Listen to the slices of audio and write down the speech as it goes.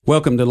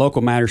Welcome to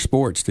Local Matter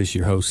Sports. This is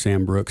your host,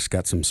 Sam Brooks.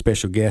 Got some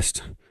special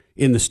guests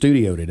in the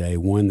studio today,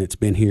 one that's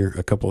been here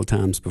a couple of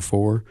times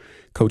before,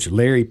 Coach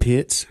Larry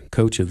Pitts,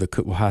 coach of the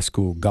Cookeville High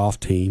School golf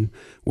team.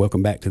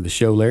 Welcome back to the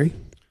show, Larry.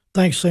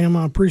 Thanks, Sam.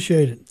 I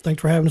appreciate it. Thanks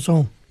for having us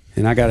on.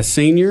 And I got a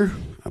senior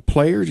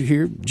player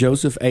here,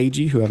 Joseph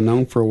Agee, who I've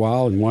known for a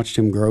while and watched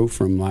him grow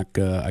from I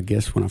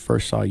guess when I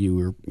first saw you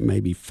were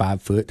maybe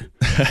 5 foot.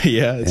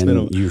 Yeah,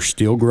 you're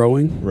still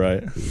growing.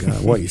 Right.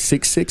 What, you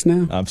 6'6"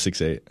 now? I'm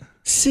 6'8".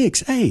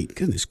 6'8",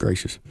 goodness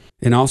gracious.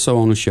 And also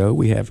on the show,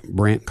 we have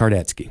Brant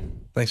Kardatsky.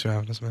 Thanks for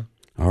having us, man.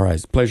 All right,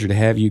 it's a pleasure to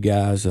have you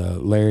guys.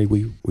 Larry,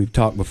 we've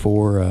talked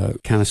before,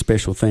 kind of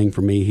special thing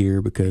for me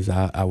here because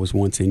I was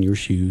once in your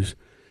shoes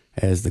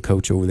as the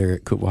coach over there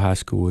at Cookeville High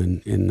School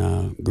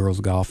in girls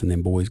golf and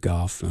then boys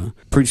golf.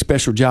 Pretty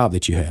special job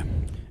that you have.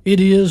 It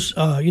is.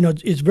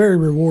 It's very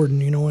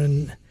rewarding,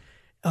 and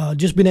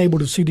just being able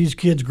to see these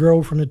kids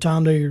grow from the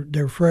time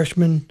they're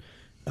freshmen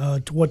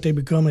to what they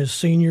become as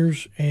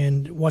seniors,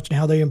 and watching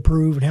how they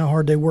improve and how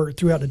hard they work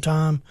throughout the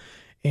time,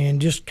 and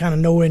just kind of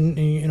knowing,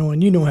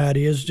 and you know how it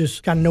is,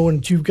 just kind of knowing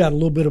that you've got play a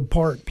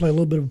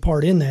little bit of a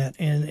part in that,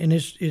 and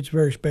it's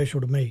very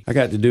special to me. I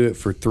got to do it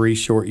for 3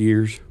 short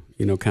years,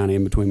 kind of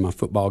in between my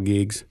football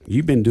gigs.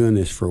 You've been doing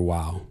this for a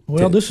while.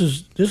 Well, this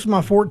is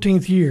my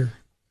 14th year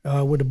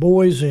with the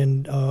boys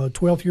and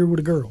 12th year with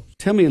the girls.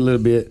 Tell me a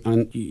little bit.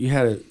 You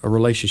had a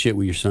relationship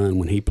with your son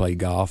when he played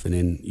golf, and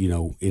then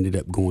ended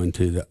up going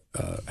to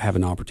have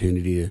an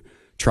opportunity to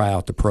try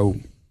out the pro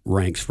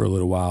ranks for a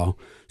little while.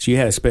 So you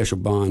had a special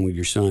bond with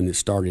your son that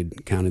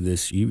started kind of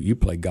this. You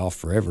played golf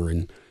forever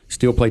and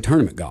still play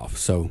tournament golf.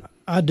 So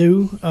I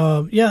do.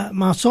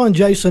 My son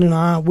Jason and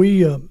I,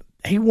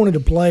 he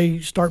wanted to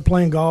start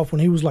playing golf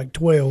when he was like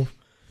 12.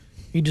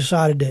 He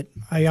decided that,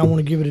 hey, I want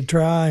to give it a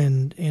try,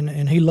 and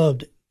he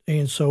loved it.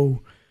 And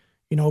so,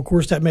 of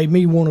course, that made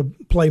me want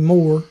to play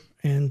more.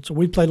 And so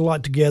we played a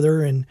lot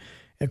together. And,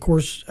 of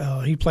course,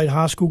 he played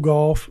high school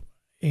golf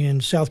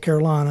in South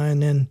Carolina.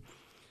 And then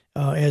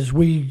as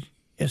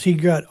he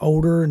got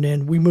older and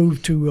then we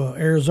moved to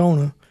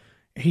Arizona,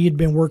 he had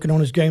been working on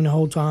his game the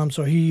whole time.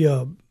 So he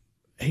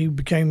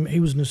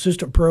was an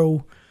assistant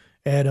pro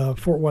at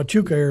Fort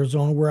Huachuca,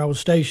 Arizona, where I was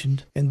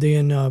stationed, and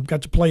then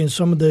got to play in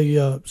some of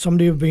the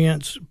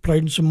events,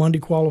 played in some Monday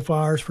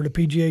qualifiers for the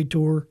PGA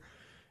Tour.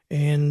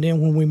 And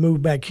then when we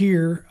moved back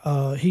here,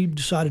 he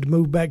decided to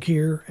move back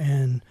here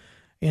and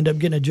end up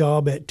getting a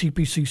job at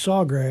TPC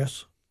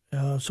Sawgrass.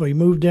 So he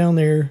moved down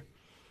there,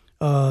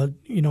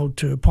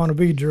 to Ponte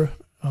Vedra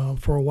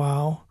for a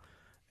while,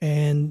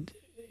 and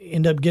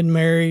ended up getting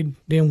married.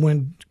 Then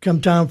when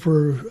come time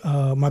for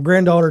my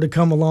granddaughter to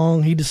come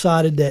along, he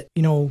decided that,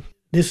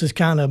 this is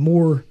kind of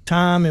more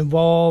time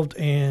involved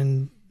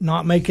and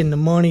not making the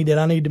money that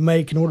I need to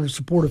make in order to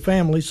support a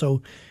family.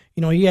 So,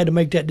 he had to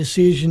make that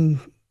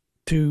decision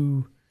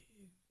to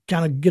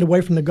kind of get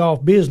away from the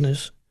golf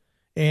business,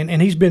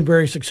 and he's been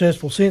very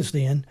successful since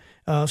then.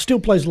 Still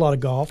plays a lot of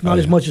golf, not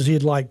as much as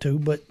he'd like to,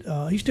 but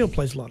he still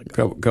plays a lot of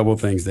golf. Couple of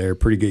things there.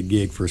 Pretty good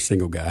gig for a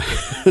single guy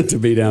to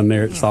be down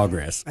there at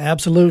Sawgrass.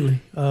 Absolutely,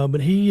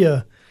 but he,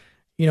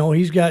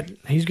 he's got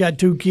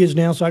 2 kids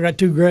now, so I got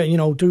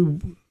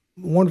 2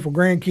 wonderful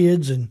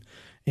grandkids,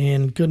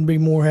 and couldn't be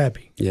more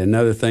happy. Yeah,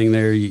 another thing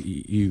there,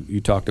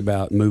 you talked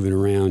about moving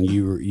around.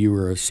 You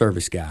were a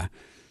service guy.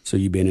 So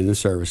you've been in the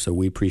service, so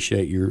we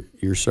appreciate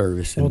your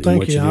service. Well,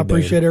 thank you. I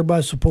appreciate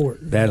everybody's support.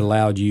 That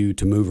allowed you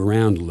to move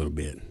around a little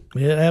bit.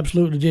 Yeah, it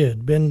absolutely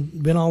did.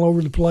 Been all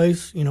over the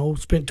place.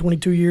 Spent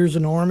 22 years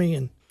in the Army,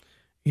 and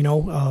you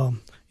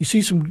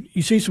see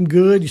some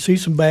good, you see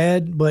some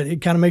bad, but it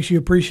kind of makes you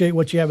appreciate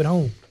what you have at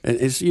home. And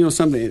it's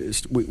something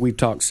we've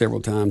talked several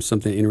times.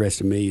 Something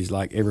interesting to me is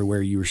like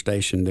everywhere you were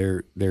stationed,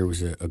 there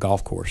was a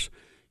golf course.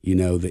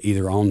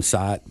 Either on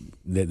site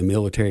that the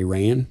military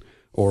ran,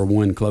 or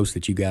one close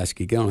that you guys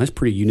could get on. That's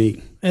pretty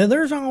unique. And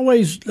there's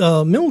always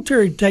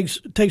military takes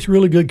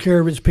really good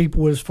care of its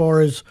people as far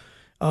as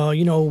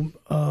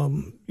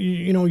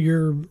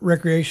your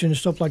recreation and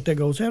stuff like that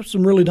goes. They have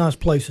some really nice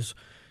places,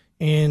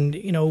 and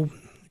of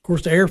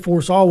course the Air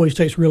Force always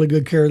takes really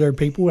good care of their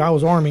people. I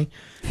was Army,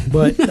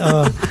 but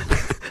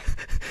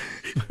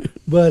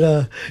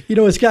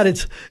it's got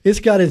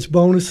its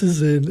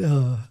bonuses,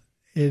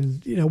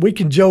 and we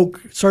can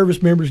joke.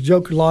 Service members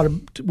joke a lot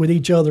with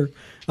each other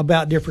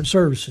about different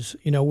services.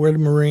 We're the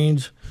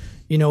Marines,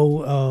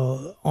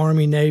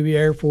 Army, Navy,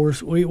 Air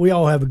Force. We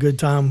all have a good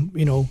time,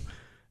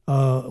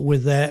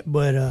 with that.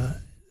 But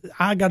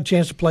I got a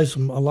chance to play a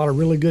lot of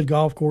really good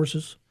golf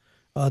courses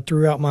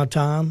throughout my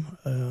time,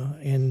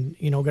 and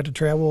got to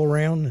travel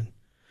around, and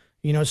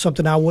it's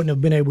something I wouldn't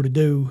have been able to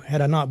do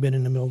had I not been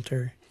in the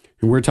military.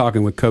 And we're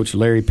talking with Coach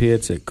Larry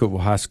Pitts at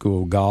Cookeville High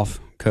School golf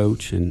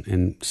coach,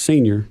 and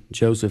senior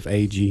Joseph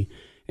Agee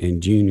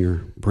and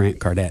junior Brant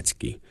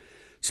Kardatsky.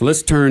 So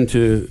let's turn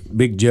to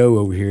Big Joe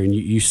over here. And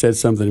you said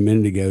something a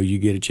minute ago. You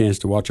get a chance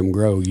to watch him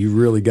grow. You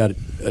really got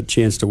a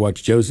chance to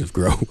watch Joseph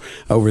grow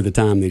over the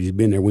time that he's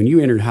been there. When you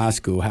entered high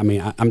school,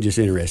 I'm just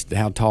interested.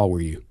 How tall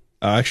were you?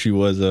 I actually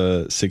was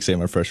 6'8"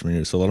 my freshman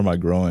year, so a lot of my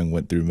growing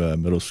went through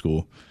middle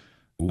school.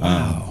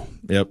 Wow.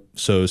 Yep.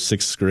 So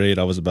 6th grade,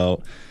 I was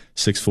about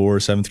 6'4",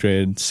 7th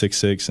grade,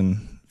 6'6",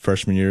 and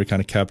freshman year kind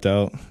of capped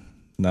out.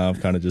 Now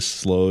I've kind of just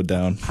slowed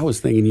down. I was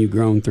thinking you've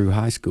grown through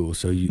high school,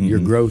 so your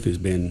growth has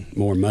been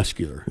more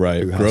muscular.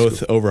 Right. through high Growth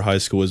school. over high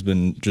school has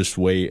been just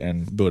weight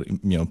and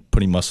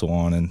putting muscle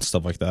on and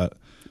stuff like that.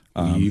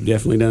 You've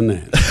definitely done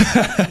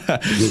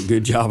that.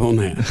 good job on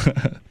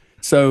that.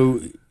 So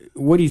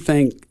what do you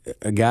think,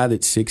 a guy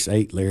that's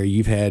 6'8", Larry,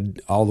 you've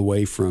had all the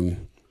way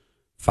from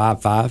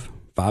 5'5",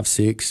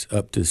 5'6",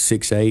 up to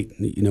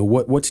 6'8". You know,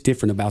 what's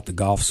different about the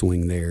golf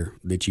swing there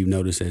that you've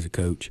noticed as a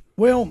coach?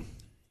 Well,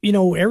 you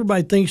know,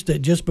 everybody thinks that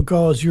just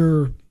because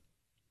you're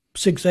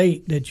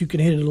 6'8", that you can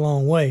hit it a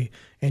long way.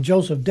 And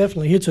Joseph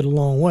definitely hits it a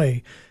long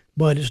way.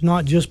 But it's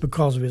not just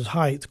because of his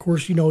height. Of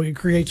course, you know, it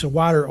creates a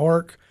wider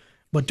arc.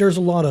 But there's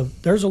a lot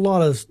of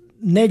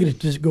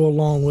negatives that go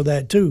along with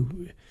that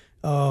too.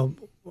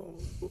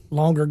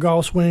 Longer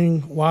golf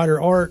swing,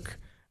 wider arc,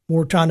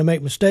 more time to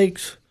make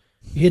mistakes.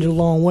 You hit it a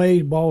long way,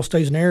 the ball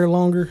stays in the air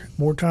longer,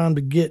 more time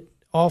to get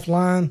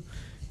offline.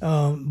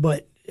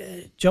 But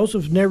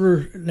Joseph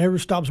never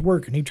stops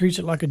working. He treats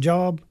it like a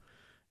job.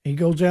 He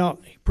goes out,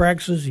 he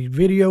practices, he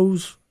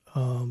videos,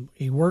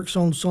 he works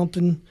on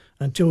something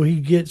until he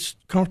gets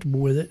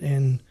comfortable with it.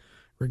 And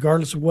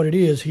regardless of what it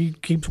is, he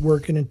keeps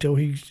working until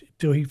he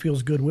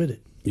feels good with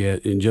it. Yeah,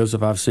 and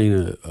Joseph, I've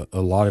seen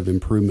a lot of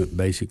improvement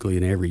basically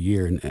in every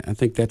year, and I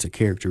think that's a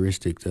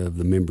characteristic of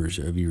the members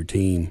of your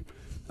team.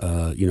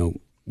 You know,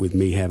 with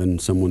me having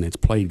someone that's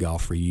played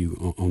golf for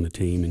you on the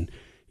team, and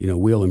you know,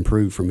 Will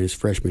improved from his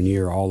freshman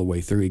year all the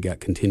way through. He got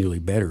continually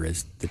better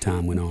as the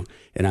time went on,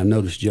 and I've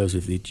noticed,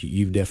 Joseph, that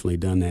you've definitely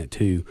done that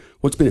too.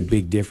 What's been a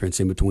big difference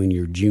in between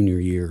your junior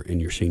year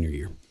and your senior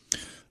year?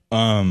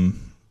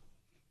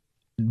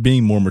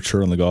 Being more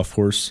mature on the golf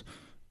course.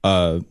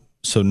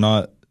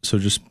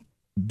 Just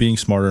being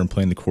smarter and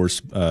playing the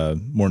course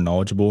more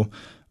knowledgeable.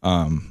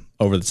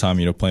 Over the time,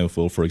 you know, playing with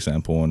Will, for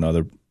example, and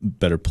other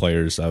better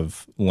players,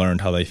 I've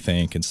learned how they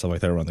think and stuff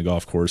like that around the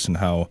golf course and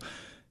how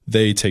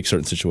they take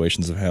certain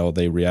situations of how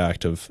they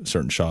react of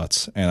certain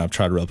shots. And I've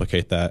tried to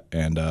replicate that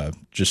and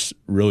just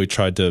really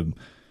tried to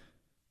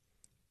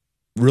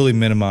really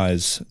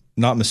minimize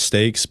not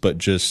mistakes, but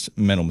just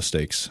mental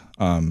mistakes.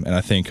 And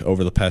I think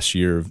over the past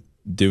year of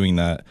doing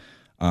that,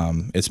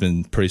 it's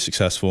been pretty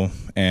successful,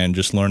 and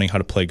just learning how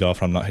to play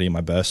golf when I'm not hitting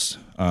my best,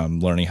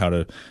 learning how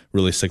to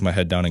really stick my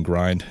head down and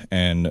grind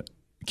and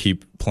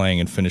keep playing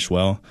and finish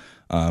well.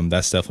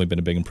 That's definitely been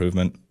a big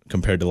improvement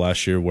compared to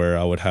last year, where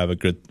I would have a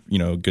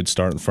good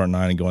start in the front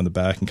nine and go in the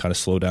back and kind of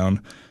slow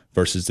down,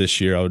 versus this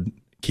year I would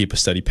keep a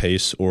steady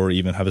pace or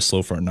even have a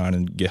slow front nine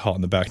and get hot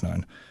in the back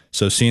nine.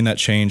 So seeing that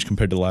change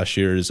compared to last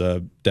year is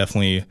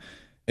definitely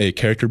a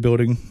character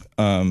building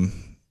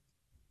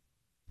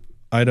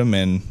item,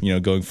 and you know,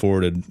 going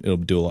forward, it'll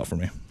do a lot for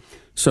me.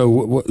 So,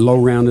 what low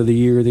round of the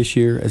year this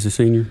year as a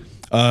senior?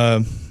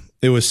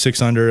 It was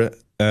 6 under.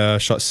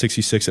 Shot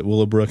 66 at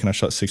Willowbrook, and I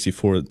shot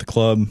 64 at the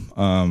club.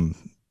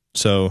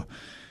 So,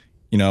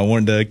 you know, I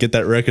wanted to get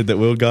that record that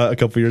Will got a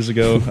couple years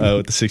ago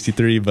with the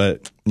 63,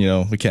 but you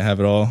know, we can't have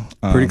it all.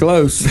 Pretty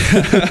close.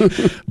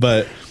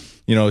 But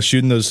you know,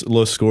 shooting those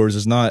low scores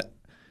is not.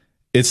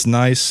 It's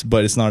nice,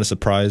 but it's not a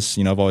surprise.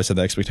 You know, I've always had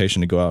the expectation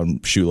to go out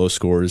and shoot low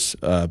scores,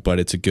 but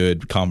it's a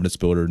good confidence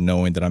builder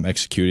knowing that I'm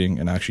executing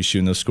and actually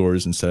shooting those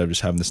scores instead of just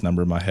having this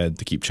number in my head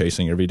to keep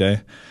chasing every day.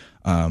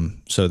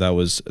 So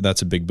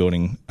that's a big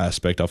building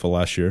aspect off of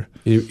last year.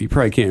 You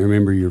probably can't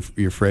remember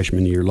your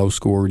freshman year low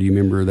score. Do you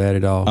remember that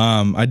at all?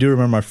 I do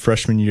remember my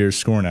freshman year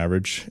scoring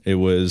average.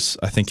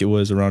 I think it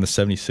was around a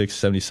 76,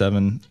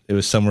 77. It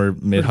was somewhere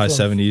mid-high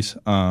 70s.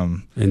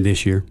 And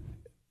this year?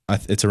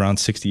 It's around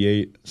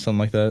 68, something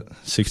like that.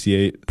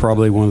 68.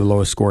 Probably one of the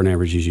lowest scoring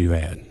averages you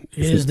had.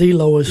 It is the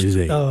lowest.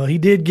 He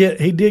did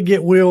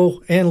get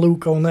Will and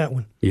Luke on that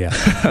one. Yeah.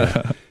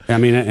 I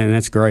mean, and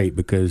that's great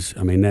because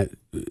I mean that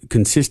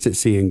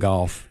consistency in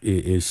golf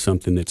is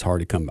something that's hard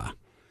to come by.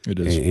 It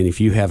is. And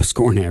if you have a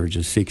scoring average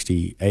of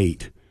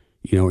 68,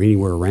 you know,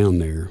 anywhere around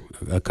there,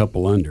 a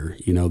couple under,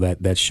 you know,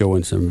 that's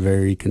showing some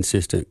very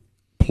consistent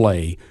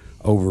play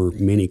over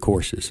many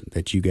courses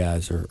that you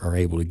guys are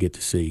able to get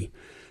to see.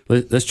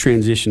 Let's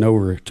transition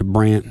over to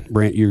Brant.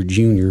 Brant, you're a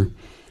junior.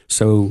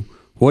 So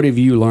what have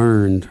you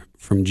learned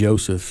from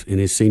Joseph in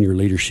his senior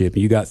leadership?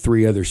 You got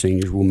 3 other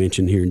seniors we'll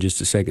mention here in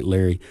just a second,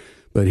 Larry.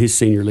 But his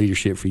senior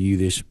leadership for you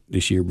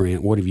this year,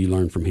 Brant, what have you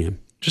learned from him?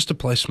 Just to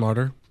play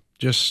smarter,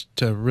 just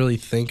to really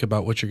think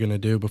about what you're going to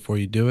do before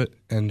you do it,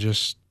 and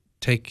just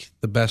take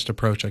the best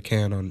approach I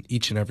can on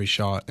each and every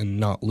shot and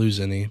not lose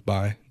any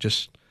by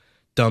just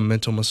dumb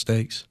mental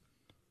mistakes.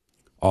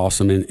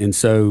 Awesome. And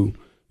so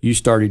you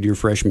started your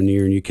freshman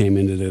year and you came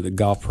into the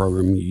golf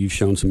program. You've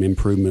shown some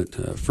improvement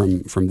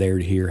from there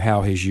to here.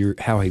 How have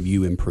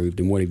you improved,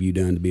 and what have you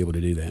done to be able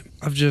to do that?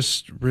 I've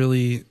just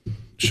really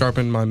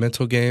sharpened my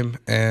mental game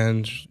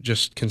and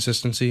just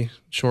consistency,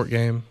 short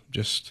game,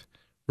 just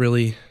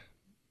really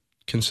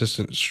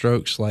consistent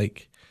strokes,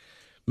 like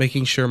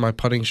making sure my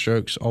putting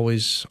strokes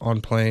always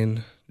on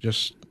plane,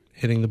 just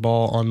hitting the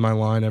ball on my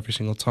line every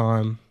single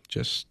time,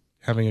 just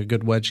having a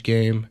good wedge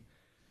game,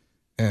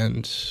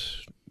 and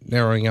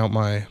narrowing out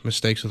my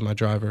mistakes with my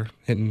driver,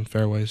 hitting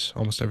fairways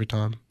almost every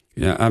time.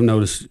 Yeah, I've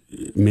noticed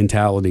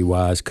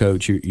mentality-wise,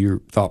 Coach, your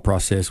thought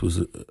process was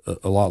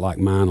a lot like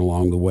mine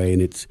along the way,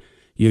 and it's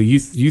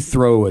you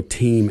throw a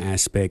team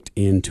aspect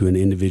into an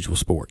individual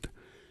sport.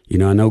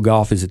 I know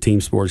golf is a team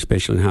sport,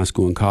 especially in high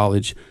school and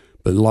college,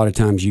 but a lot of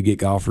times you get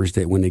golfers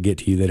that when they get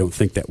to you, they don't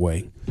think that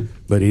way.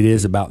 But it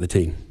is about the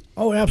team.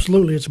 Oh,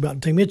 absolutely, it's about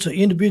the team. It's an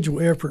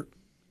individual effort,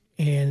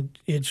 and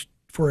it's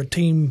for a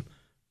team,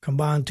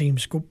 combined team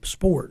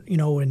sport,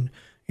 in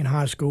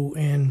high school.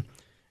 And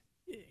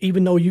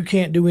even though you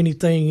can't do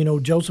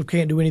anything, Joseph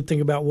can't do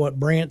anything about what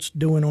Brant's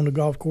doing on the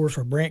golf course,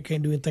 or Brant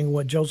can't do anything about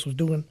what Joseph's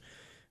doing,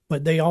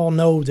 but they all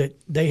know that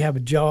they have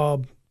a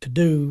job to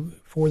do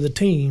for the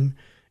team,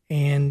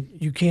 and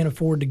you can't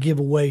afford to give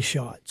away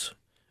shots.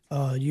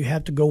 You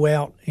have to go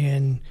out,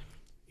 and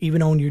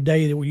even on your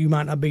day that you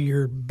might not be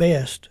your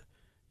best,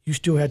 you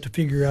still have to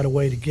figure out a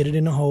way to get it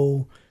in the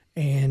hole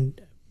and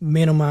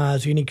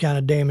minimize any kind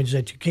of damage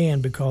that you can,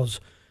 because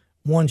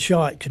one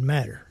shot could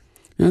matter.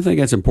 And I think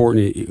that's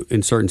important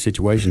in certain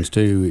situations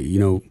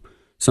too.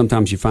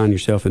 Sometimes you find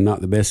yourself in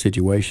not the best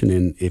situation,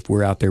 and if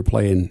we're out there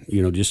playing,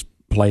 just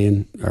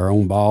playing our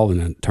own ball in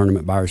a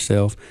tournament by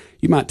ourselves,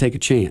 you might take a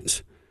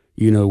chance,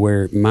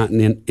 where it might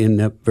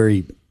end up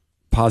very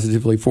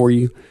positively for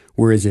you.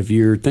 Whereas if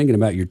you're thinking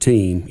about your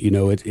team,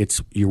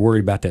 it's you're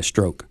worried about that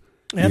stroke.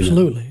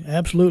 Absolutely,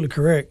 absolutely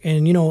correct.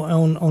 And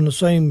on the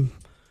same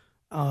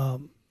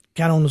kind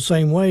of on the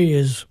same way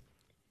is,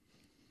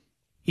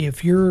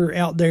 if you're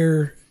out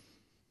there,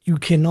 you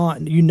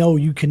cannot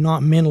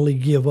mentally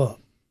give up.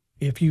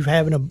 If you're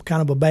having a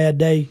kind of a bad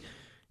day,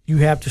 you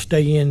have to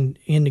stay in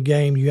the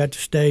game. You have to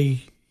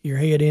stay your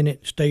head in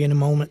it, stay in the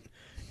moment,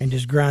 and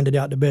just grind it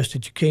out the best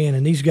that you can.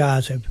 And these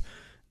guys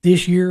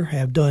this year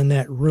have done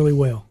that really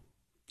well.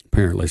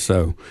 Apparently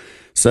so.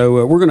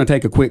 So we're going to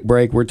take a quick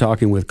break. We're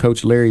talking with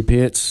Coach Larry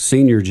Pitts,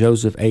 Senior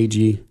Joseph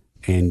Agee,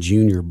 and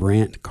Junior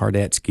Brant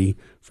Kardetsky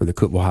for the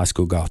Cookeville High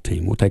School golf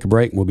team. We'll take a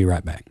break and we'll be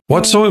right back.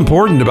 What's so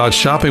important about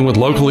shopping with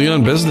locally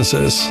owned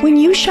businesses? When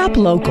you shop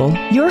local,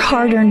 your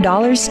hard-earned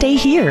dollars stay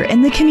here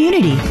in the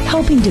community,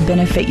 helping to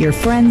benefit your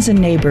friends and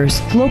neighbors,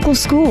 local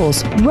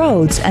schools,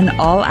 roads, and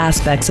all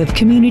aspects of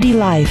community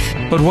life.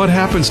 But what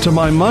happens to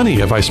my money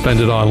if I spend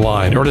it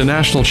online or at a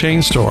national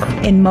chain store?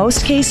 In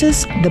most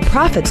cases, the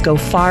profits go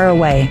far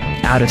away,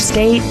 out of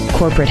state,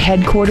 corporate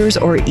headquarters,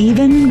 or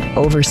even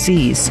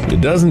overseas.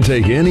 It doesn't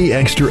take any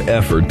extra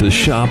effort to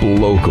shop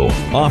local.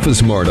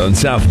 Office Mart on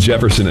South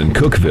Jefferson and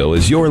Cookeville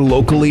is your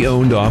locally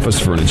owned office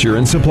furniture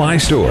and supply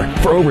store.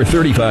 For over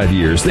 35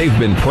 years, they've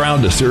been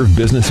proud to serve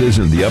businesses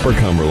in the Upper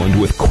Cumberland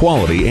with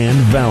quality and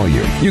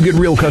value. You get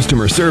real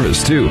customer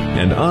service too,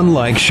 and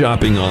unlike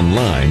shopping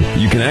online,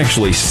 you can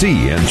actually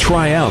see and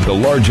try out the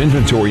large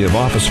inventory of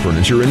office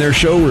furniture in their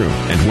showroom.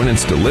 And when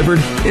it's delivered,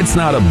 it's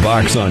not a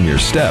box on your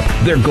step.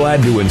 They're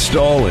glad to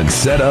install and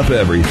set up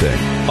everything.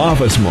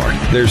 Office Mart.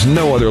 There's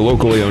no other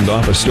locally owned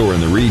office store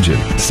in the region.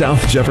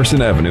 South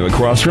Jefferson Avenue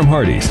across from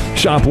Hardee's.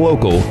 Shop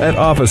local at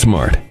Office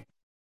Mart.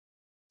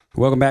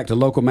 Welcome back to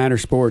Local Matter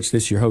Sports.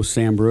 This is your host,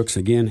 Sam Brooks.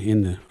 Again,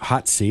 in the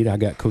hot seat, I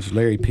got Coach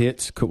Larry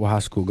Pitts, Cookeville High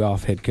School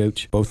golf head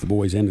coach, both the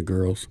boys and the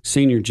girls.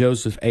 Senior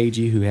Joseph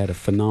Agee, who had a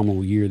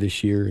phenomenal year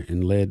this year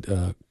and led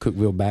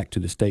Cookeville back to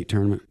the state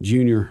tournament.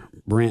 Junior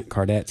Brant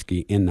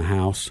Kardetsky in the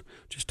house.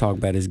 Just talk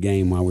about his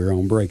game while we were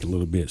on break a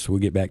little bit, so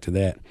we'll get back to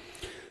that.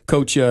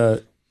 Coach,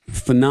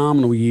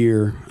 phenomenal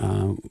year,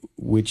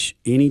 which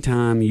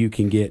anytime you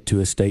can get to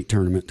a state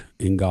tournament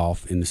in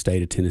golf in the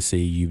state of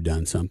Tennessee, you've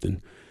done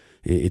something.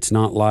 It's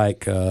not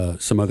like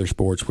some other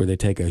sports where they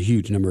take a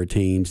huge number of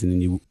teams and then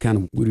you kind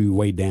of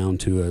way down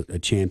to a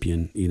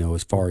champion,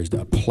 as far as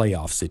the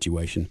playoff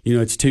situation.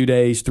 It's 2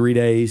 days, 3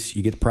 days.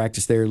 You get to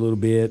practice there a little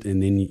bit,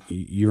 and then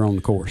you're on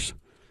the course.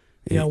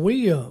 Yeah,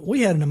 we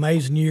had an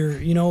amazing year,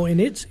 and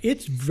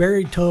it's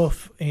very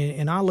tough,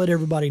 and I let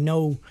everybody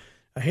know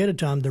ahead of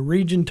time. The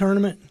region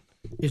tournament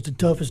is the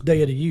toughest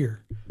day of the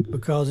year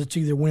because it's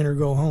either win or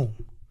go home,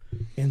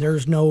 and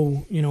there's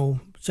no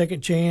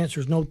second chance.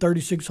 There's no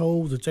 36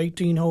 holes. It's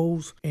 18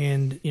 holes,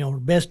 and the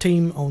best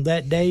team on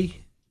that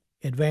day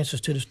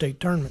advances to the state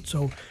tournament.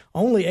 So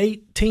only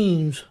 8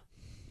 teams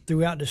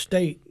throughout the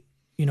state,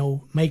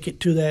 make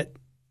it to that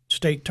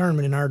state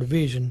tournament in our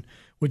division,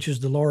 which is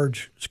the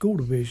large school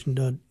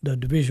division, the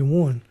Division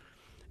I.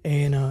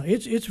 And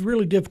it's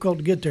really difficult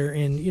to get there.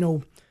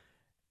 And,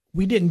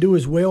 we didn't do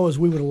as well as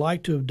we would have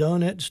liked to have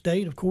done at the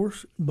state, of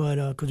course, but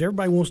because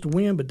everybody wants to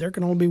win, but there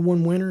can only be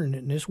one winner,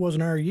 and this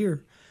wasn't our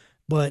year.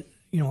 But,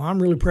 I'm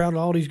really proud of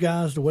all these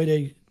guys, the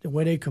way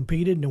they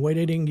competed and the way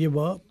they didn't give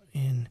up.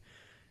 And,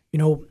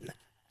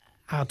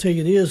 I'll tell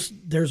you this,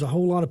 there's a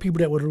whole lot of people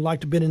that would have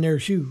liked to have been in their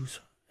shoes.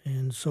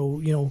 And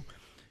so,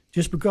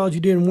 just because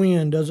you didn't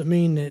win doesn't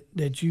mean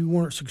that you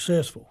weren't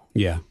successful.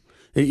 Yeah.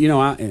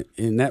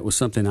 And that was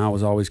something I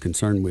was always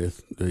concerned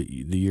with the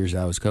years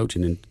I was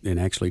coaching and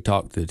actually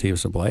talked to the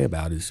TSAA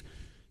about is,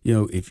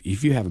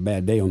 if you have a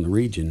bad day on the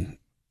region,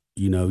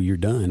 you're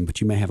done, but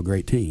you may have a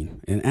great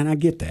team. And I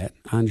get that.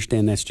 I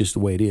understand that's just the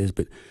way it is.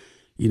 But,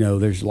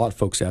 there's a lot of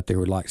folks out there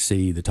would like to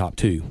see the top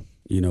two,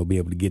 be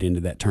able to get into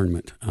that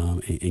tournament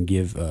and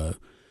give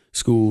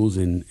schools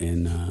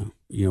and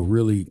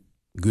really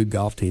good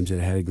golf teams that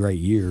had a great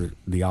year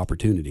the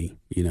opportunity.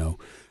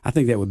 I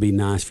think that would be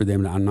nice for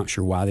them. I'm not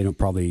sure why they don't,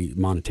 probably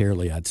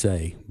monetarily, I'd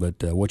say. But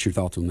what's your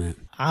thoughts on that?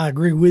 I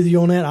agree with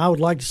you on that. I would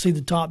like to see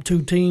the top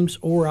two teams,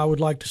 or I would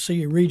like to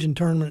see a region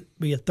tournament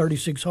be a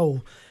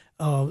 36-hole.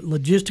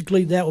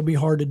 Logistically, that would be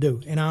hard to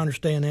do, and I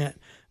understand that.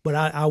 But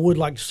I would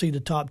like to see the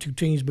top two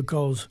teams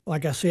because,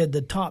 like I said,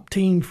 the top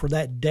team for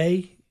that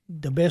day,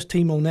 the best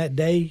team on that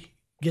day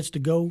gets to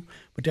go,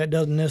 but that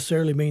doesn't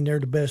necessarily mean they're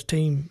the best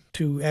team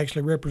to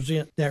actually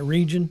represent that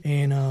region.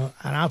 And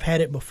I've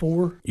had it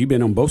before. You've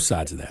been on both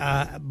sides of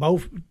that.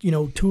 Both,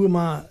 two of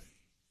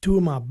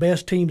my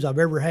best teams I've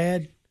ever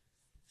had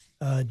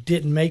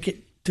didn't make it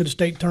to the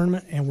state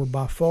tournament and were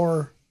by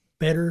far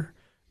better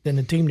than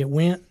the team that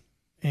went.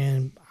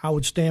 And I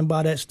would stand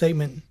by that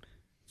statement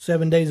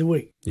 7 days a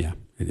week. Yeah,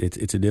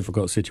 it's a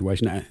difficult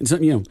situation.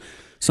 And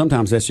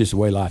sometimes that's just the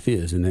way life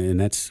is, and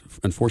that's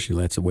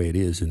unfortunately that's the way it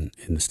is in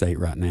the state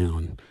right now.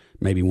 And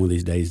maybe one of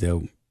these days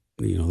they'll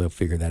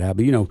figure that out.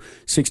 But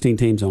 16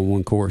 teams on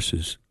one course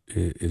is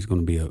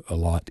going to be a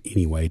lot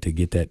anyway to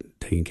get that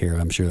taken care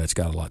of. I'm sure that's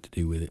got a lot to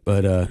do with it.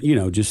 But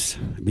just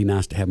be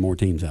nice to have more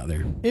teams out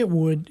there. It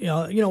would,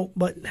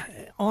 But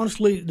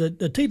honestly, the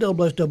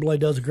TSSAA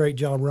does a great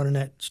job running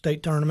that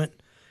state tournament.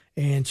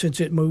 And since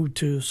it moved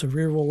to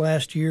Sevierville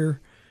last year,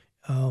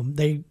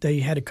 they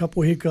had a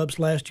couple of hiccups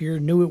last year.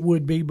 Knew it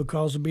would be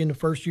because of being the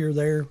first year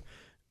there.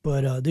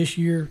 But this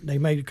year they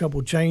made a couple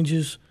of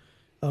changes,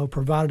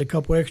 provided a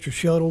couple extra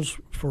shuttles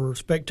for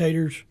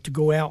spectators to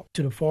go out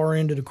to the far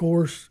end of the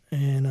course.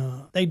 And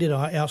they did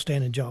an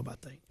outstanding job, I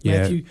think.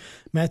 Yeah,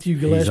 Matthew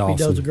Gillespie awesome.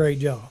 does a great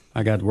job.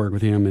 I got to work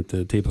with him at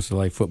the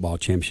TSSAA football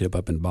championship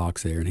up in the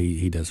box there, and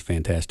he does a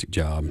fantastic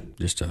job.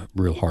 Just a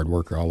real hard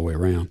worker all the way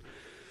around.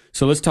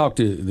 So let's talk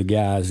to the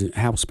guys.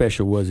 How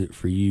special was it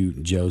for you,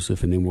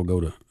 Joseph, and then we'll go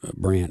to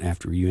Brant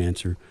after you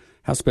answer.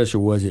 How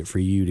special was it for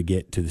you to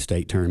get to the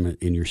state tournament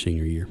in your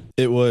senior year?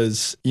 It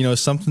was,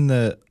 something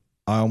that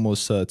I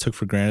almost took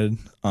for granted.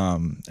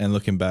 And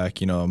looking back,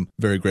 I'm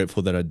very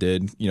grateful that I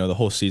did. The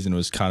whole season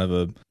was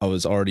I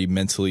was already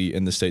mentally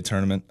in the state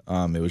tournament.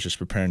 It was just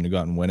preparing to go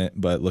out and win it.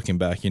 But looking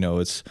back,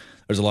 there's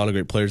a lot of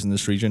great players in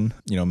this region.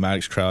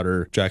 Maddox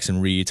Crowder, Jackson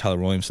Reed, Tyler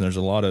Williamson. There's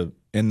a lot of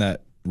in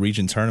that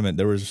region tournament.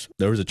 There was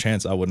a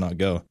chance I would not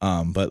go.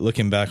 But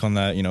looking back on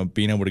that,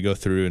 being able to go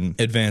through and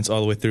advance all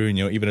the way through, and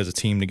even as a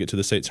team to get to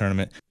the state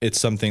tournament, it's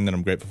something that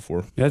I'm grateful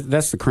for.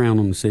 That's the crown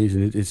on the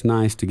season. It's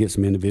nice to get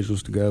some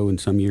individuals to go,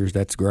 and some years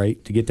that's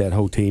great to get that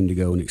whole team to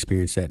go and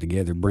experience that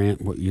together.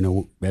 Brant,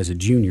 as a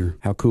junior,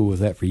 how cool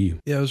was that for you?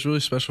 Yeah, it was really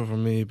special for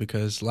me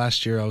because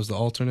last year I was the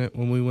alternate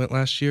when we went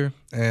last year,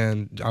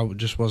 and I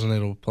just wasn't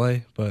able to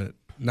play, but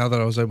now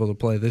that I was able to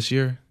play this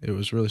year, it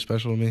was really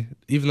special to me.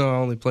 Even though I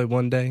only played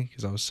one day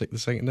because I was sick the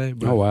second day.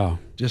 But oh, wow.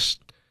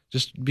 Just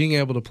being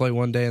able to play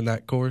one day in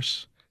that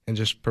course and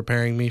just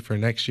preparing me for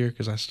next year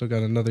because I still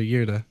got another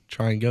year to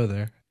try and go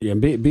there. Yeah,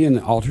 being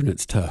the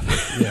alternate's tough.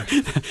 Yeah.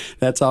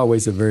 That's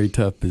always a very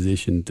tough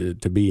position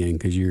to be in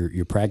because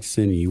you're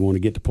practicing and you want to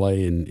get to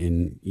play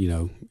and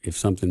if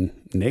something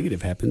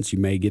negative happens, you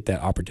may get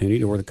that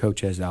opportunity, or the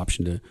coach has the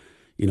option to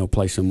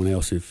play someone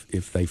else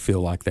if they feel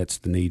like that's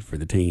the need for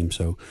the team.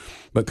 So,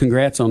 but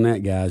congrats on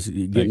that, guys.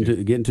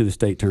 Getting to the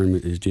state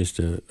tournament is just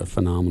a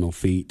phenomenal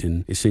feat,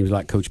 and it seems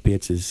like Coach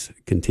Pitts is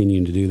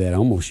continuing to do that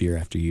almost year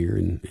after year,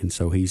 and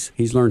so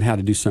he's learned how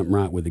to do something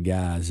right with the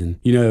guys. And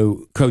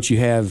Coach, you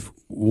have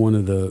one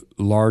of the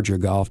larger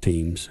golf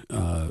teams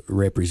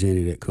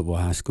represented at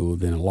Cookeville High School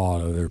than a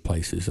lot of other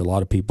places. A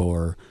lot of people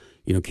are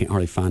can't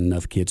hardly find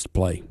enough kids to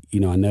play.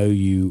 I know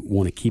you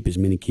want to keep as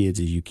many kids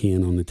as you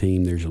can on the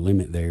team. There's a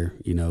limit there,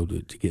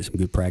 to get some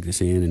good practice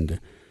in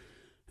and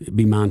to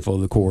be mindful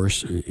of the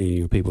course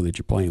and people that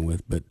you're playing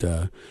with.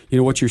 But,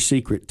 what's your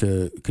secret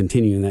to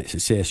continuing that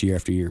success year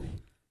after year?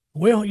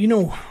 Well,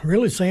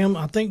 really, Sam,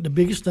 I think the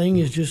biggest thing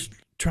is just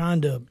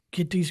trying to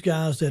get these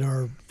guys that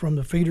are from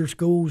the feeder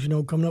schools,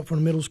 coming up from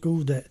the middle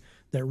schools that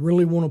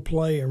really want to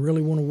play and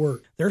really want to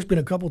work. There's been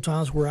a couple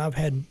times where I've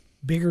had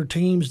bigger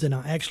teams than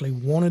I actually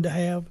wanted to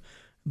have,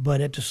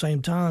 but at the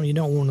same time, you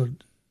don't want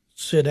to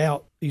sit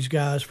out these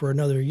guys for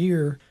another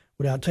year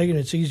without taking it.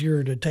 It's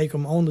easier to take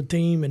them on the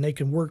team and they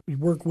can work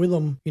with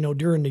them,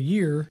 during the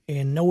year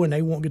and knowing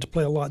they won't get to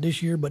play a lot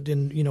this year, but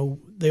then,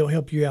 they'll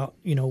help you out,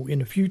 in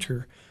the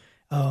future.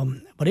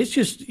 But it's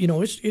just,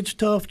 it's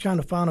tough trying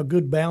to find a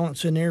good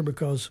balance in there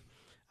because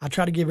I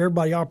try to give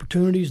everybody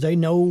opportunities. They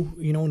know,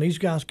 and these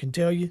guys can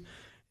tell you,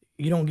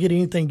 you don't get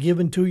anything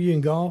given to you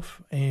in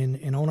golf,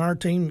 and on our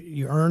team,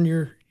 you earn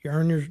your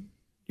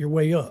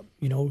way up.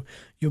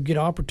 You'll get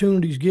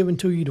opportunities given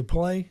to you to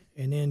play,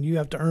 and then you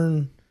have to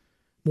earn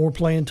more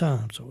playing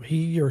time. So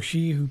he or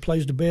she who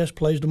plays the best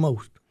plays the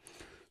most.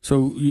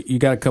 So you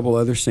got a couple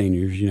other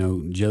seniors.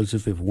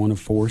 Joseph, if one of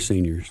four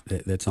seniors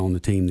that's on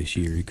the team this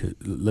year,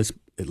 let's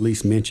at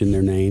least mention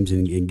their names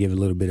and give a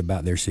little bit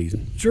about their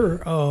season.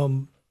 Sure.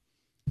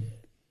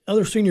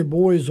 Other senior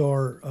boys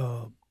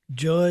are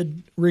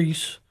Judd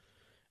Reese.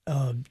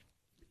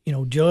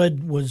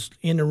 Judd was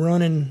in the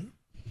running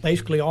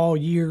basically all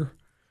year,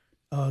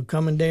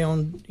 coming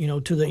down,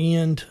 to the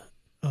end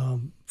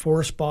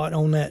for a spot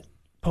on that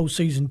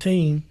postseason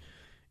team,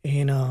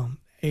 and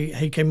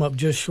he came up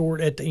just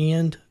short at the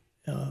end,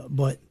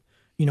 but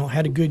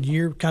had a good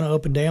year, kind of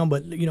up and down.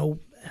 But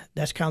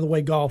that's kind of the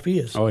way golf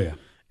is. Oh yeah.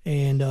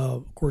 And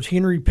of course,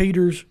 Henry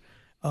Peters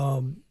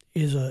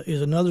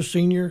is another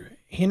senior.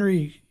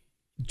 Henry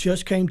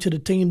just came to the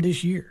team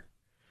this year.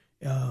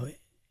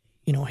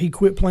 He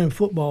quit playing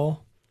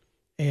football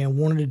and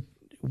wanted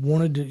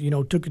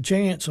to took a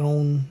chance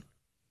on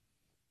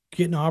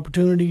getting an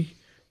opportunity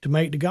to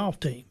make the golf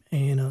team.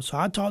 And so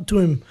I talked to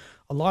him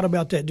a lot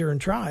about that during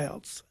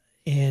tryouts,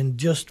 and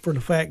just for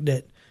the fact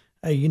that,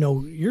 hey,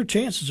 your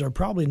chances are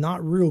probably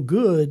not real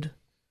good,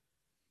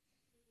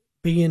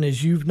 being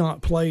as you've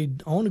not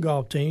played on the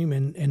golf team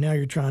and now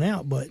you're trying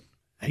out. But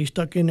he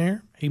stuck in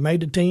there. He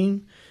made the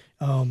team.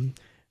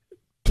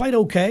 Played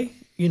okay.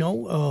 He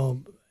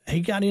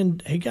got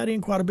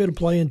in quite a bit of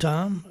playing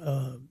time,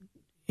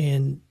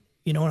 and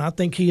I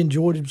think he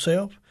enjoyed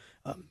himself.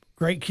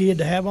 Great kid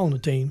to have on the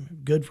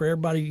team. Good for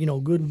everybody.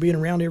 Good being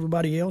around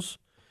everybody else.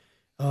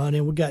 And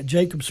then we got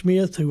Jacob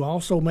Smith, who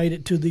also made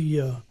it to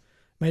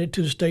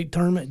the state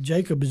tournament.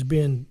 Jacob has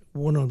been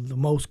one of the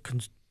most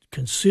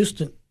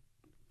consistent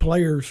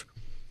players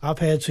I've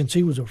had since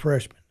he was a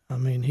freshman. I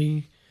mean,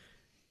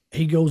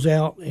 he goes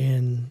out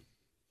and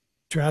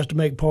tries to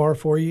make par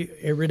for you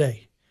every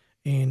day,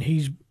 and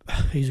he's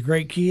a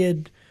great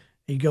kid.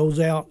 He goes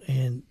out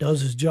and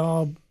does his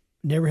job,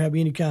 never have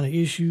any kind of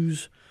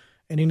issues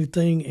and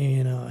anything,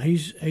 and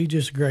he's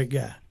just a great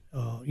guy.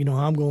 I'm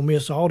going to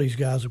miss all these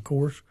guys, of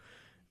course,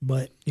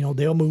 but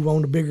they'll move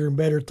on to bigger and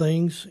better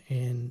things,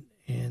 and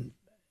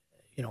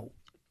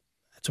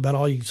that's about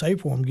all you can say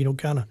for them.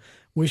 Kind of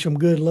wish them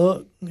good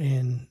luck,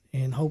 and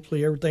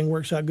hopefully everything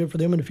works out good for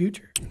them in the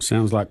future.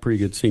 Sounds like pretty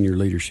good senior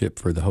leadership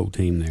for the whole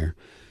team there.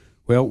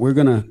 Well, we're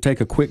going to take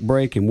a quick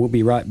break, and we'll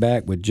be right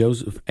back with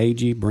Joseph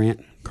Agee,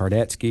 Brant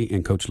Kardatsky,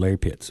 and Coach Larry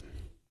Pitts.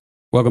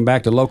 Welcome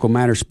back to Local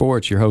Matter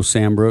Sports. Your host,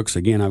 Sam Brooks.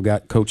 Again, I've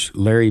got Coach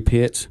Larry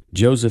Pitts,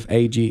 Joseph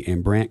Agee,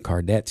 and Brant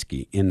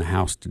Kardatsky in the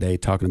house today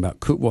talking about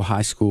Cookeville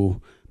High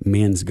School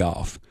men's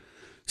golf.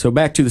 So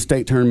back to the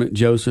state tournament,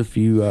 Joseph.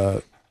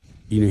 You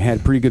had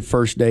a pretty good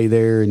first day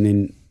there, and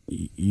then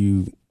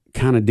you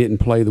kind of didn't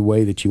play the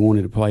way that you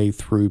wanted to play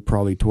through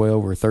probably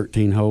 12 or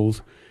 13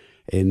 holes.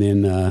 And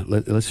then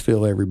let's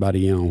fill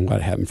everybody in on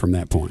what happened from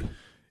that point.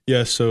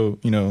 Yeah, so,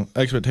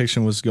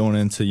 expectation was going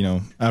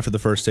into, after the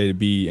first day to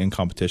be in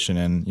competition.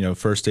 And,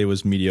 first day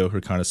was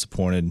mediocre, kind of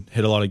disappointed.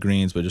 Hit a lot of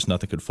greens, but just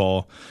nothing could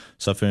fall.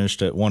 So I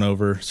finished at 1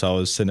 over, so I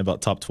was sitting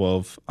about top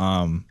 12.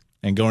 And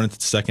going into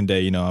the second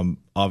day, I'm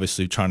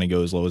obviously trying to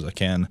go as low as I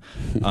can.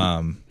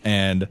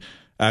 And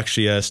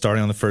actually,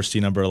 starting on the first tee,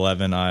 number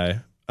 11,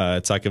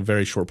 it's like a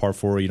very short par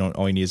 4.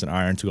 All you need is an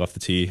iron to go off the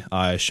tee.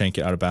 I shank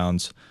it out of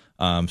bounds.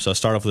 So I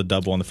started off with a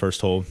double on the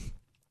first hole,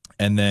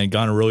 and then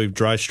got on a really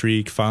dry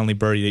streak, finally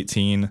birdied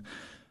 18,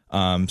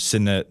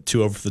 sitting at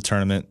 2 over for the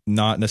tournament,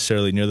 not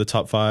necessarily near the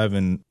top 5.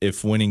 And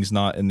if winning's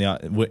not an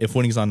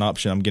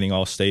option, I'm getting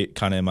all state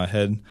kind of in my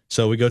head.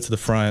 So we go to the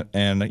front,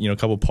 and, a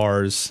couple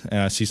pars, and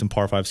I see some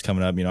par 5s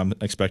coming up. I'm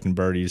expecting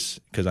birdies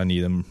because I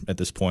need them at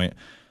this point.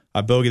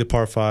 I bogey the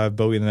par 5,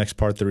 bogey the next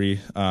par 3.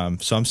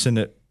 So I'm sitting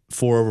at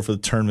 4 over for the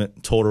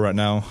tournament total right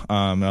now.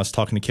 And I was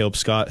talking to Caleb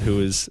Scott,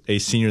 who is a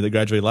senior that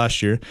graduated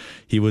last year.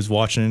 He was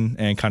watching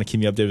and kind of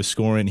keeping me updated with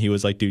scoring. He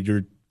was like, dude,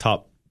 you're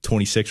top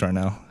 26 right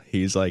now.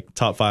 He's like,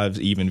 top 5s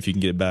even if you can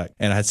get it back.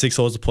 And I had 6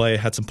 holes to play,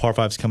 had some par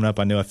 5s coming up.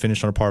 I knew I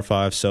finished on a par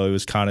 5, so it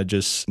was kind of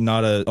just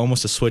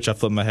almost a switch I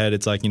flipped in my head.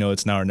 It's like,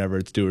 it's now or never.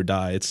 It's do or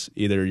die. It's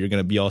either you're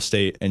going to be all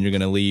state and you're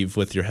going to leave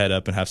with your head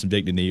up and have some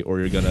dignity, or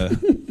you're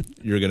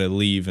going to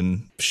leave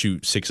and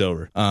shoot 6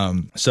 over.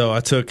 So I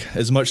took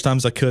as much time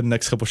as I could in the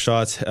next couple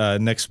shots.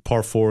 Next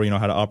par 4, I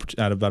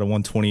had about a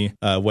 120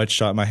 wedge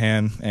shot in my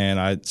hand, and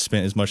I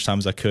spent as much time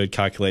as I could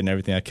calculating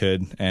everything I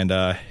could, and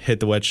hit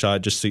the wedge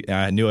shot.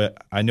 I knew I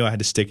had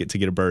to stick it to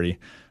get a birdie.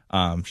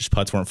 Just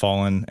putts weren't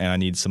falling, and I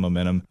needed some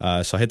momentum.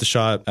 So I hit the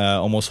shot,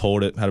 almost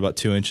hold it, had about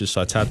 2 inches.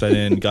 So I tapped that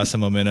in, got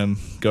some momentum,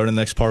 go to the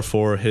next par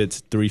 4, hit it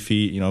to 3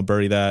 feet,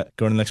 birdie that.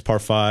 Go to the next par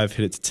 5,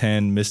 hit it to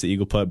 10, miss the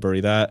eagle putt,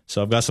 birdie that.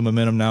 So I've got some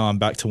momentum now. I'm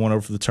back to 1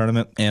 over for the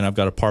tournament, and I've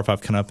got a par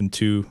 5 coming up and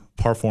 2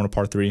 par 4 and a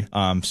par 3.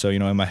 So,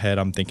 in my head,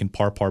 I'm thinking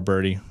par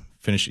birdie,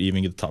 finish it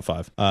even, get the top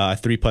 5. I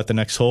 3-putt the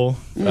next hole.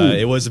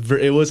 It was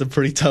a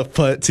pretty tough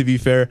putt, to be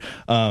fair.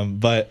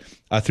 But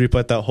I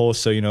 3-putt that hole.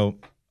 So,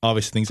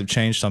 obviously things have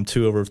changed. So I'm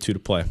 2 over 2 to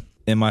play.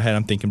 In my head,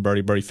 I'm thinking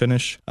birdie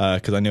finish,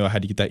 because I knew I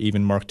had to get that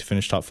even mark to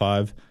finish top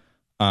 5.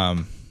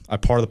 I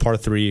par the par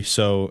 3,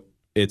 so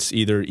it's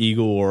either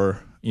eagle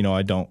or,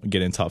 I don't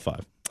get in top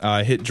 5.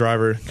 I hit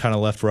driver, kind of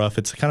left rough.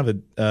 It's kind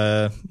of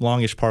a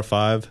longish par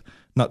 5,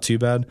 not too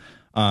bad.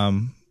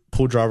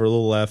 Pull driver a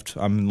little left.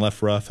 I'm in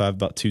left rough. I have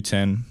about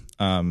 210.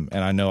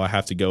 And I know I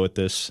have to go with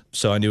this.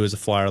 So I knew as a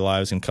flyer lie, I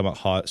was going to come out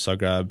hot. So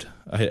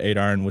I hit 8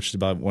 iron, which is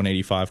about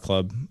 185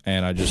 club,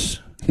 and I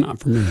just Not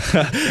for me.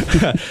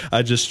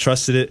 I just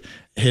trusted it,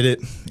 hit it,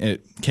 and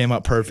it came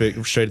out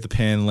perfect, straight at the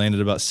pin, landed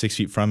about 6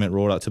 feet from it,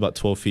 rolled out to about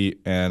 12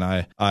 feet, and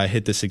I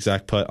hit this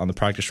exact putt on the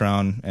practice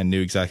round and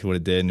knew exactly what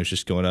it did, and it was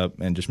just going up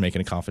and just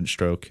making a confident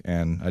stroke,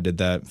 and I did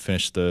that,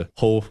 finished the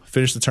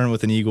tournament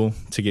with an eagle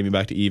to get me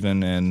back to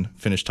even, and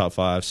finished top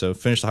 5. So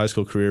finished the high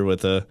school career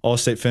with a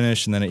all-state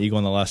finish and then an eagle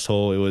on the last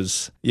hole. It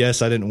was,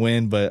 yes, I didn't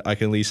win, but I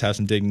can at least have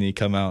some dignity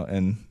come out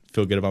and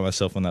feel good about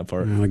myself on that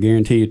part. Well, I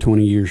guarantee you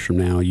 20 years from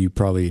now, you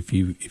probably, if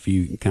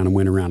you kind of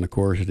went around the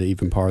course at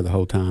even par the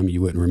whole time, you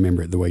wouldn't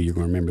remember it the way you're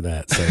going to remember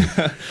that.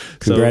 So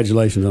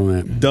congratulations on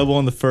that. Double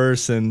on the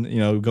first and,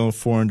 going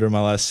 4 under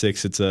my last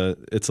 6, it's a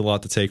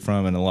lot to take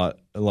from and a lot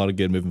of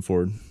good moving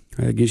forward.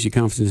 It gives you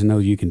confidence to know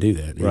you can do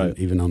that, right,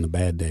 even on the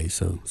bad days.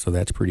 So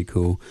that's pretty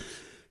cool.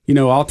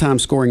 All-time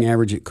scoring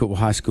average at Cookeville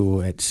High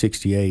School at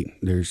 68.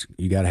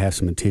 You got to have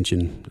some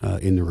attention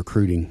in the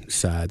recruiting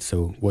side.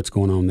 So what's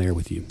going on there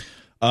with you?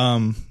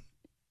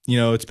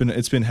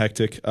 It's been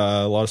hectic.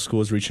 A lot of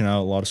schools reaching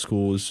out, a lot of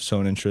schools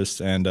showing interest,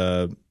 and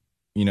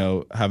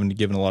having to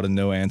give a lot of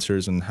no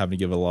answers and having to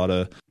give a lot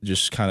of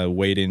just kind of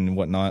waiting and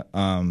whatnot.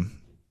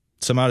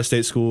 Some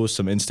out-of-state schools,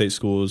 some in-state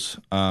schools,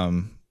 a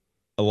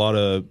lot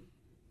of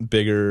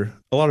bigger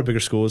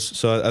schools.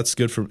 So that's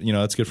good for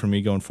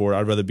me going forward.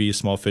 I'd rather be a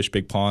small fish,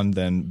 big pond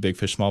than big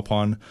fish, small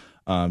pond.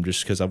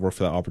 Just because I've worked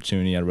for that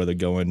opportunity, I'd rather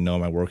go in, know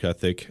my work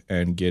ethic,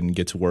 and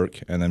get to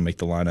work, and then make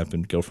the lineup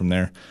and go from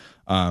there.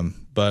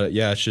 But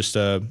yeah, it's just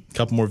a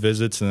couple more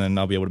visits, and then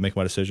I'll be able to make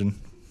my decision.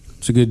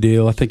 It's a good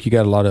deal. I think you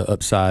got a lot of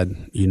upside,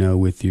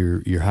 with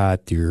your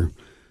height, your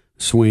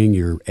swing,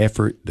 your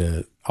effort,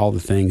 all the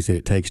things that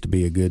it takes to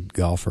be a good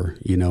golfer,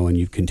 and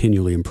you've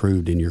continually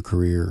improved in your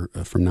career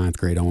from 9th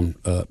grade on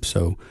up.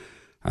 So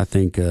I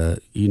think,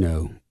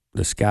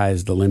 the sky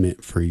is the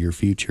limit for your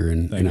future,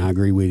 and I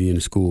agree with you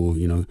in school.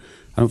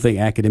 I don't think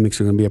academics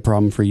are going to be a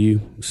problem for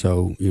you.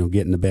 So,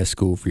 getting the best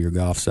school for your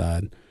golf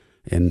side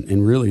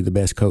and really the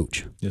best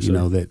coach, yes,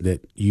 that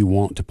you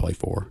want to play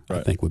for, right,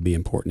 I think would be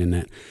important in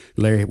that.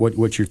 Larry,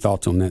 what's your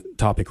thoughts on that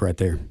topic right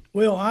there?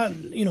 Well,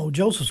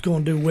 Joseph's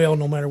going to do well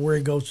no matter where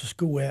he goes to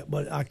school at,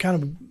 but I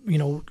kind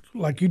of,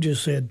 like you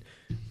just said,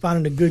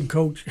 finding a good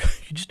coach,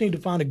 you just need to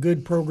find a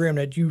good program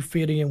that you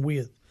fit in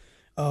with.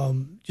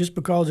 Just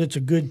because it's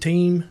a good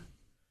team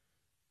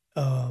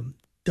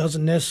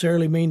doesn't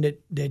necessarily mean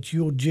that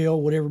you'll gel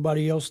with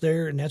everybody else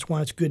there, and that's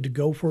why it's good to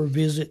go for a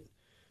visit.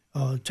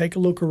 Take a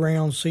look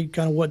around, see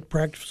kind of what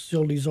practice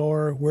facilities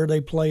are, where they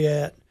play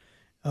at.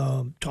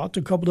 Talk to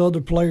a couple of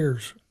other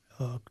players.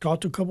 Talk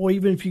to a couple,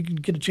 even if you can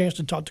get a chance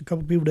to talk to a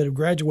couple of people that have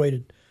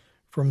graduated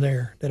from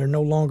there that are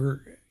no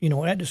longer,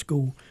 at the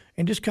school,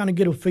 and just kind of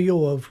get a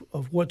feel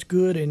of what's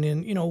good. And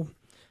then,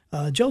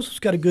 Joseph's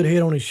got a good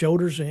head on his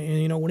shoulders,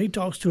 and when he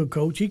talks to a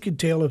coach, he can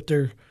tell if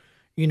they're,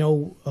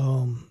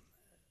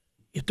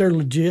 if they're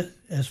legit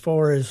as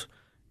far as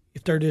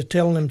if they're just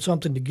telling him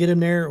something to get him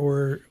there,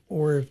 or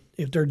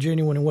if they're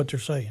genuine in what they're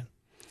saying.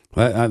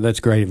 Well, that's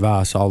great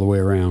advice all the way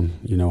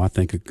around. I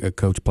think a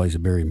coach plays a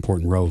very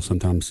important role.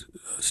 Sometimes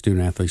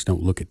student athletes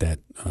don't look at that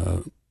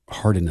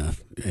hard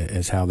enough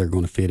as how they're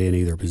going to fit in,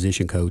 either a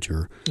position coach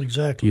or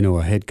exactly,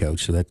 a head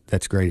coach. So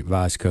that's great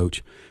advice,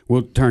 Coach.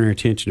 We'll turn our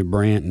attention to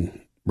Brant.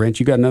 And Brant,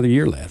 you got another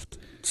year left.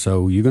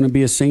 So you're going to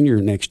be a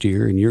senior next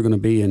year, and you're going to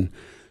be in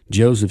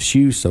Joseph's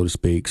shoes, so to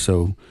speak.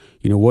 So,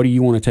 what do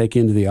you want to take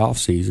into the off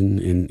season,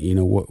 and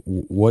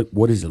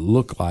what does it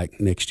look like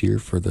next year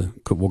for the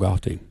Cookeville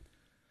golf team?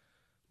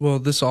 Well,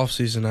 this off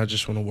season, I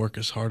just want to work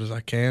as hard as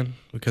I can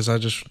because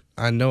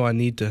I know I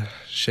need to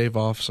shave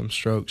off some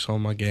strokes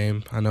on my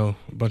game. I know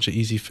a bunch of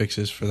easy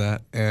fixes for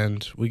that,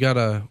 and we got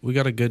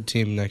a good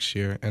team next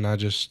year, and I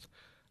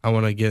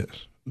want to get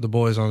the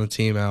boys on the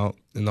team out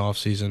in the off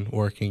season,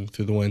 working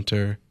through the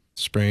winter,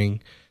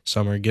 spring,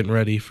 summer, getting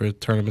ready for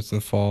tournaments in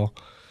the fall.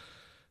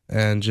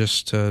 And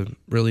just to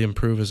really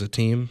improve as a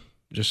team,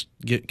 just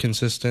get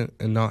consistent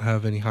and not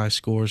have any high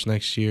scores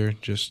next year.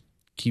 Just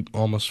keep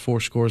almost 4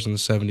 scores in the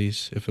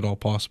 70s, if at all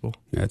possible.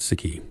 That's the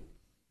key.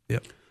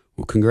 Yep.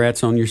 Well,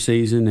 congrats on your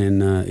season.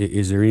 And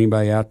is there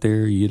anybody out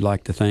there you'd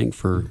like to thank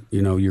for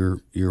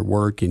your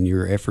work and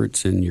your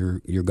efforts and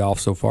your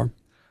golf so far?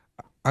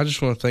 I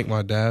just want to thank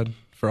my dad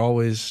for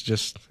always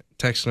just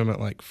texting him at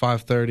like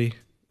 5:30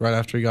 right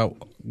after he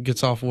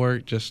gets off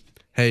work. Just,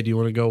 hey, do you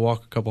want to go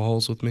walk a couple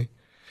holes with me?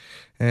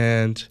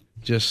 And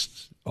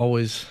just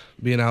always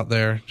being out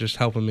there, just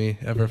helping me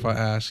ever if I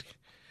ask.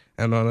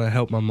 And I want to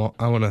help my mom.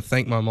 I want to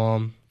thank my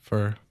mom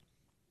for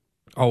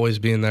always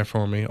being there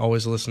for me,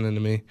 always listening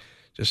to me.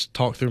 Just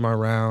talk through my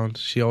round.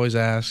 She always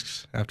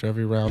asks after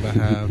every round I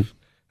have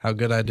how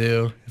good I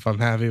do, if I'm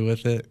happy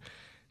with it.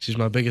 She's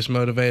my biggest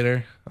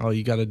motivator. Oh,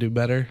 you got to do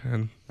better,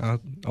 and I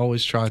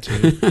always try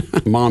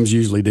to. Moms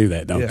usually do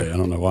that, don't they? I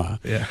don't know why.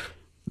 Yeah.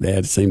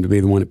 Dads seem to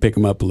be the one that pick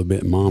them up a little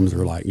bit, and moms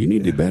are like, you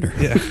need to do better.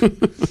 Yeah.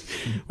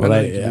 Well,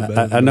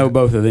 I know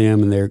both of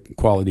them, and they're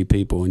quality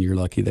people, and you're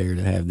lucky there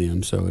to have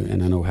them. So,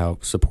 and I know how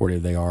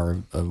supportive they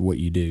are of what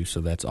you do,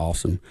 so that's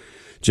awesome.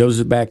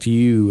 Joseph, back to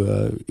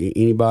you.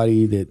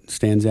 Anybody that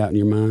stands out in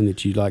your mind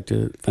that you'd like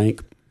to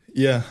thank?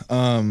 Yeah.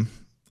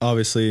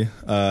 obviously,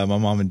 my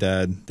mom and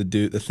dad,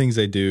 the things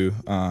they do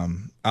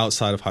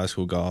outside of high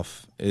school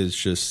golf is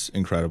just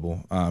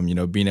incredible.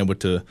 Being able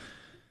to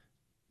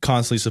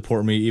constantly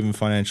support me, even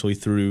financially,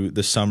 through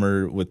the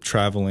summer with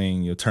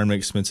traveling, tournament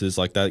expenses,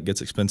 like that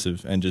gets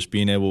expensive, and just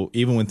being able,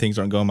 even when things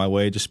aren't going my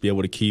way, just be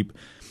able to keep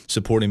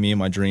supporting me in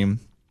my dream.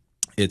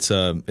 It's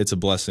a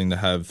blessing to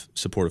have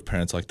supportive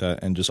parents like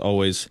that, and just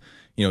always,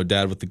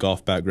 Dad with the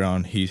golf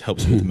background, he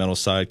helps me with the mental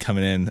side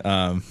coming in,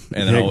 and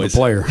then always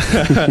player,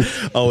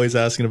 always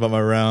asking about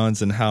my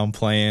rounds and how I'm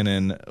playing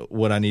and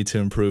what I need to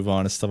improve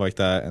on and stuff like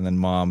that. And then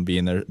Mom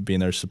being there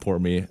to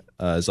support me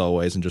as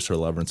always, and just her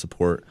love and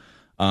support.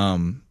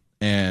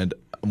 And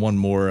one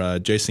more,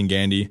 Jason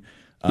Gandy,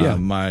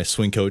 my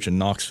swing coach in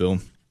Knoxville.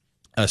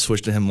 I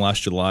switched to him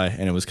last July,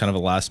 and it was kind of a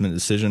last-minute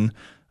decision.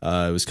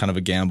 It was kind of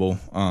a gamble,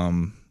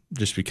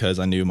 just because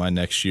I knew my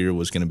next year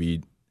was going to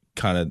be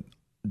kind of,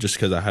 just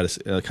because I had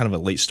kind of a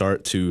late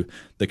start to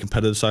the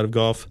competitive side of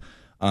golf.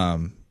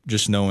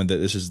 Just knowing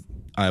that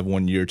I have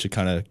 1 year to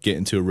kind of get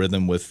into a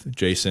rhythm with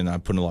Jason. I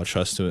put a lot of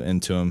trust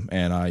into him,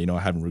 and I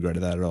haven't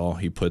regretted that at all.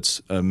 He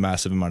puts a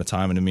massive amount of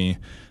time into me.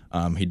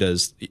 He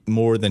does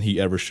more than he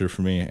ever should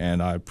for me,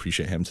 and I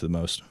appreciate him to the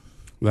most.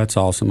 That's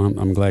awesome.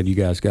 I'm glad you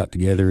guys got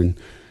together. And,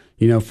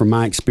 from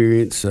my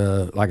experience,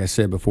 like I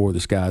said before, the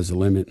sky's the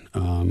limit.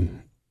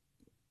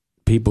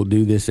 People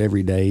do this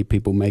every day.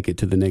 People make it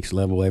to the next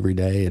level every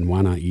day, and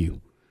why not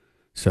you?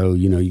 So,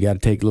 you got to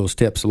take little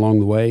steps along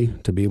the way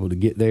to be able to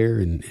get there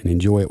and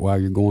enjoy it while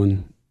you're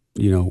going,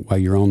 while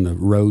you're on the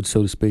road,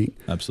 so to speak.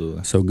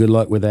 Absolutely. So good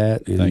luck with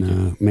that. And, Thank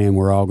you. Man,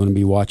 we're all going to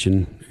be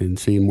watching and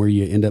seeing where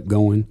you end up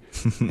going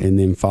and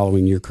then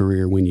following your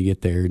career when you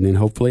get there, and then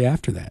hopefully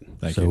after that.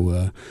 Thank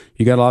you.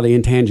 You got a lot of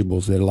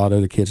intangibles that a lot of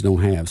other kids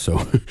don't have.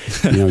 So,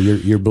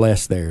 you're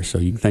blessed there. So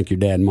you can thank your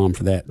dad and mom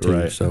for that too.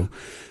 Right. So,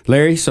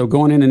 Larry,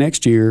 going into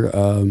next year,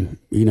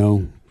 you're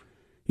going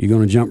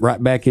to jump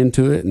right back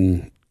into it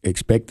and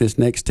expect this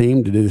next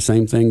team to do the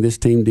same thing this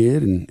team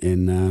did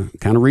and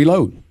kind of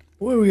reload.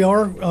 Well, we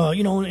are,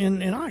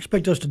 and I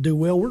expect us to do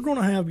well. We're going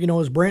to have,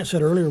 as Brant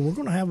said earlier, we're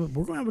going to have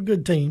a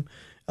good team.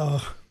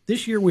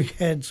 This year we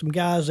had some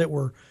guys that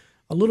were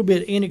a little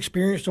bit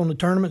inexperienced on the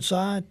tournament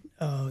side,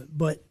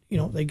 but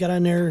they got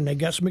in there and they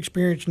got some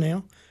experience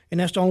now, and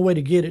that's the only way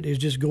to get it is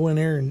just go in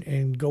there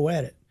and go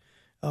at it.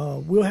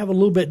 We'll have a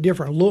little bit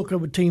different look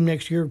of a team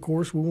next year. Of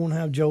course, we won't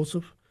have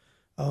Joseph.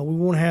 We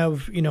won't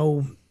have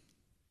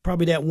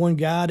probably that one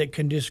guy that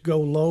can just go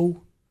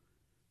low,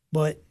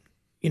 but.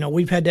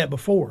 We've had that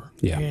before.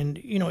 Yeah. And,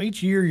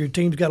 each year your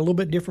team's got a little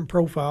bit different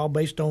profile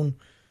based on,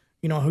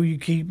 who you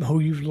keep,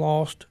 who you've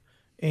lost.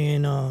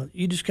 And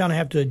you just kind of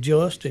have to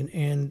adjust.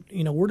 And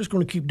we're just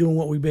going to keep doing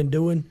what we've been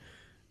doing.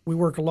 We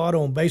work a lot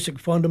on basic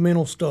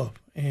fundamental stuff.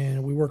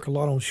 And we work a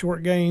lot on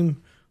short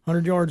game,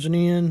 100 yards and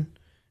in,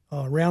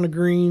 round of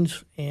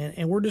greens.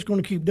 And we're just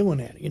going to keep doing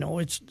that.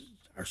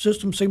 Our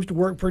system seems to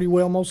work pretty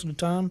well most of the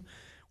time.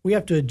 We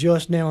have to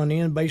adjust now and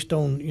then based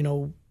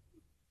on,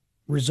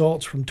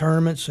 results from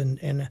tournaments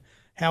and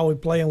how we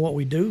play and what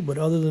we do. But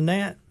other than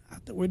that,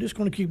 we're just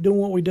going to keep doing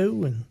what we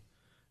do,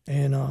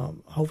 and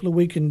hopefully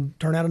we can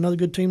turn out another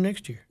good team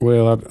next year.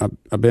 Well,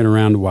 I've been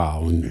around a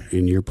while,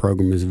 and your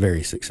program is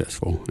very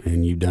successful,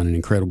 and you've done an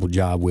incredible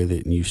job with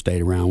it, and you've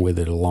stayed around with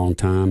it a long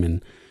time.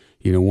 And,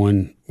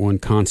 one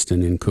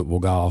constant in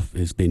Cookeville golf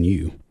has been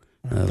you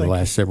the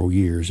last several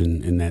years,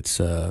 and that's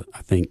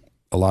I think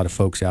a lot of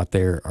folks out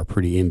there are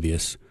pretty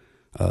envious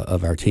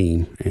of our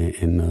team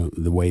and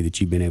the way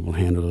that you've been able to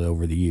handle it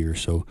over the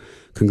years. So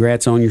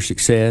congrats on your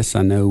success.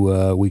 I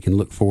know we can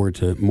look forward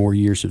to more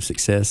years of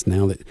success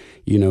now that,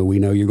 we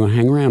know you're going to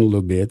hang around a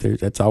little bit.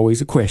 That's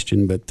always a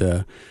question, but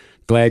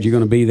glad you're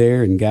going to be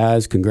there. And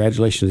guys,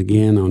 congratulations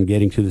again on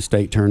getting to the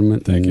state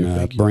tournament. Thank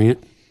you.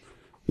 Brant,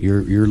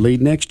 you're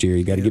lead next year.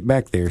 You got to get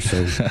back there.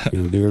 So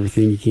do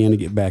everything you can to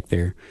get back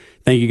there.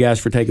 Thank you guys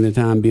for taking the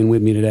time being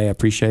with me today. I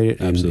appreciate it.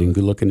 And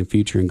good luck in the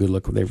future and good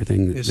luck with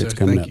everything that's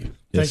coming up.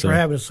 Thanks for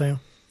having us, Sam.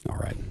 All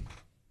right.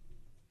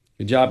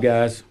 Good job,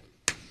 guys.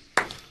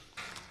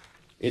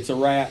 It's a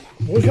wrap.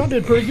 Boys, y'all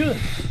did pretty good.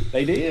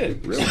 They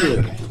did. Real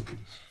good.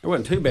 It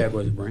wasn't too bad,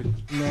 was it,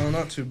 Brent? No,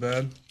 not too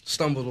bad.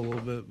 Stumbled a little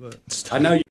bit, but I know you.